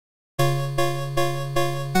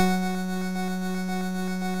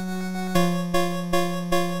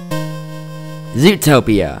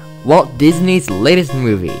Zootopia, Walt Disney's latest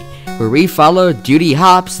movie, where we follow Judy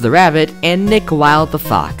Hopps the rabbit and Nick Wilde the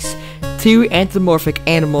fox, two anthropomorphic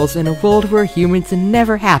animals in a world where humans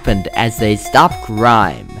never happened as they stop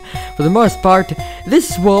crime. For the most part,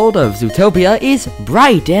 this world of Zootopia is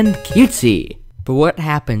bright and cutesy. But what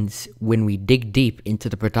happens when we dig deep into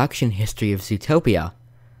the production history of Zootopia?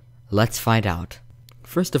 Let's find out.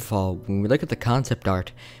 First of all, when we look at the concept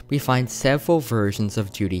art, we find several versions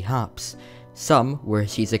of Judy Hopps. Some where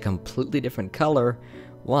she's a completely different color,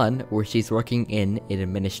 one where she's working in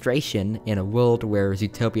administration in a world where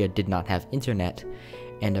Zootopia did not have internet,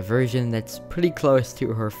 and a version that's pretty close to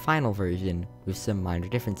her final version with some minor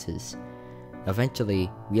differences.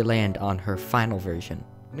 Eventually, we land on her final version.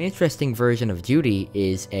 An interesting version of Judy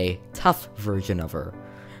is a tough version of her.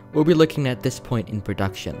 We'll be looking at this point in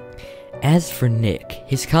production. As for Nick,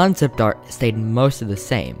 his concept art stayed most of the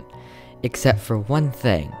same, except for one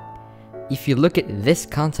thing. If you look at this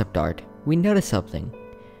concept art, we notice something.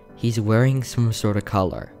 He's wearing some sort of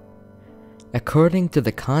collar. According to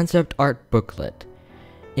the concept art booklet,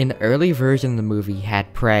 an early version of the movie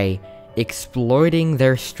had prey exploiting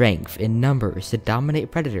their strength in numbers to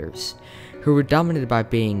dominate predators, who were dominated by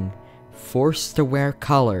being forced to wear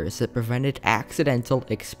collars that prevented accidental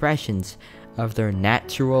expressions of their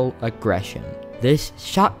natural aggression. This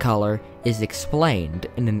shock collar is explained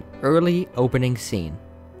in an early opening scene.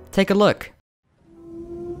 Take a look.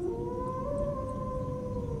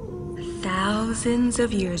 Thousands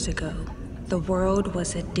of years ago, the world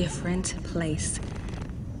was a different place.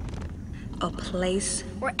 A place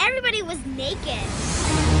where everybody was naked.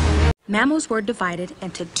 Mammals were divided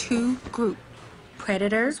into two groups.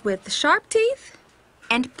 Predators with the sharp teeth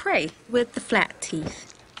and prey with the flat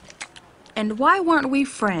teeth. And why weren't we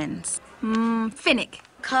friends? Finnick.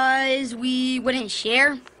 'Cause we wouldn't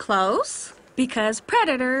share. Close. Because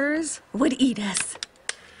predators would eat us.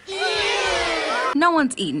 No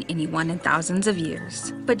one's eaten anyone in thousands of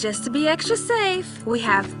years. But just to be extra safe, we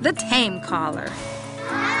have the tame collar.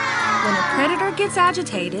 When a predator gets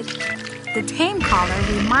agitated, the tame collar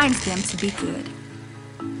reminds them to be good.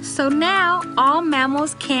 So now all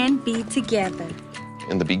mammals can be together.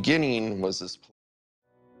 In the beginning was this.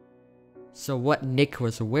 So what Nick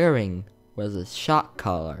was wearing was a shock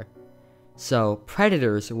collar. So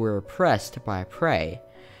predators were oppressed by prey.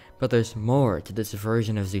 But there's more to this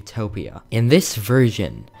version of Zootopia. In this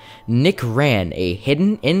version, Nick ran a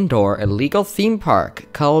hidden indoor illegal theme park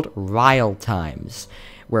called Wild Times,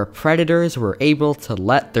 where predators were able to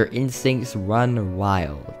let their instincts run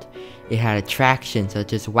wild. It had attractions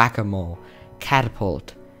such as whack-a-mole,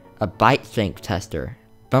 catapult, a bite strength tester,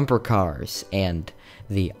 bumper cars, and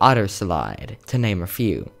the otter slide, to name a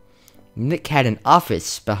few. Nick had an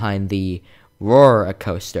office behind the roller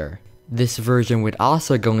coaster. This version would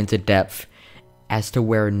also go into depth as to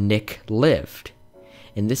where Nick lived.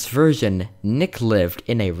 In this version, Nick lived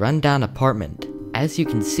in a rundown apartment. As you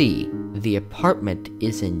can see, the apartment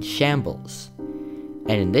is in shambles.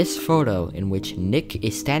 And in this photo in which Nick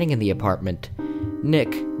is standing in the apartment,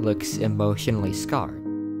 Nick looks emotionally scarred.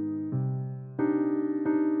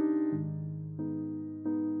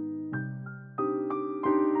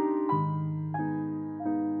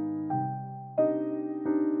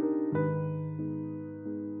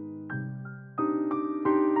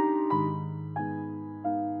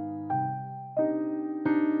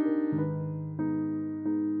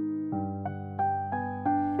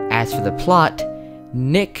 As for the plot,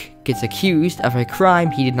 Nick gets accused of a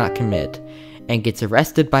crime he did not commit, and gets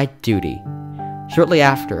arrested by Judy. Shortly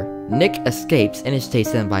after, Nick escapes and is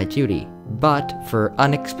chased down by Judy, but for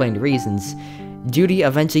unexplained reasons, Judy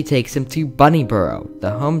eventually takes him to Bunnyboro,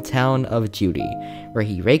 the hometown of Judy, where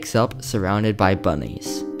he wakes up surrounded by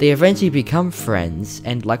bunnies. They eventually become friends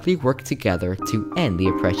and likely work together to end the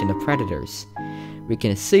oppression of predators. We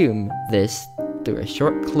can assume this through a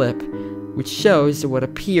short clip which shows what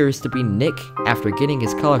appears to be Nick after getting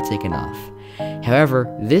his collar taken off. However,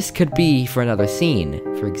 this could be for another scene.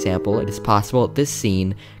 For example, it is possible this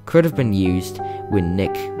scene could have been used when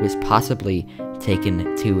Nick was possibly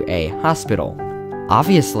taken to a hospital.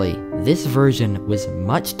 Obviously, this version was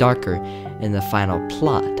much darker in the final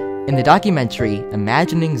plot. In the documentary,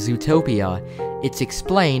 Imagining Zootopia, it's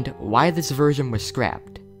explained why this version was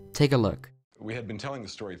scrapped. Take a look. We had been telling the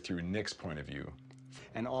story through Nick's point of view.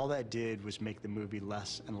 And all that did was make the movie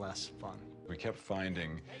less and less fun. We kept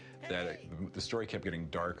finding that the story kept getting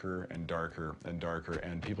darker and darker and darker,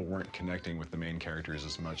 and people weren't connecting with the main characters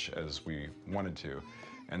as much as we wanted to.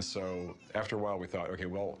 And so after a while we thought, okay,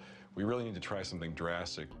 well, we really need to try something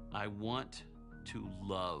drastic. I want to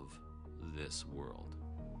love this world.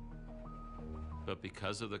 But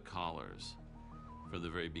because of the collars, from the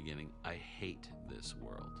very beginning, I hate this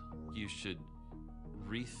world. You should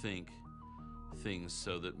rethink things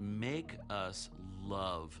so that make us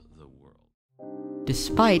love the world.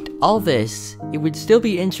 Despite all this, it would still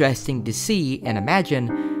be interesting to see and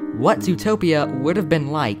imagine what Zootopia would have been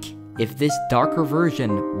like if this darker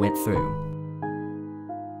version went through.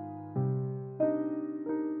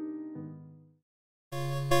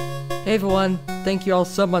 Hey everyone, thank you all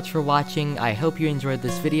so much for watching. I hope you enjoyed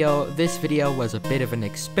this video. This video was a bit of an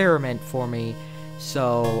experiment for me,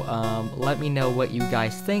 so let me know what you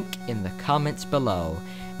guys think in the comments below.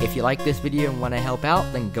 If you like this video and want to help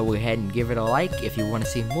out, then go ahead and give it a like. If you want to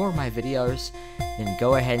see more of my videos, then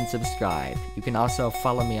go ahead and subscribe. You can also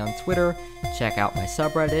follow me on Twitter, check out my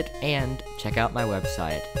subreddit, and check out my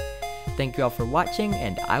website. Thank you all for watching,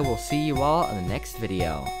 and I will see you all in the next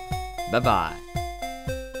video. Bye-bye.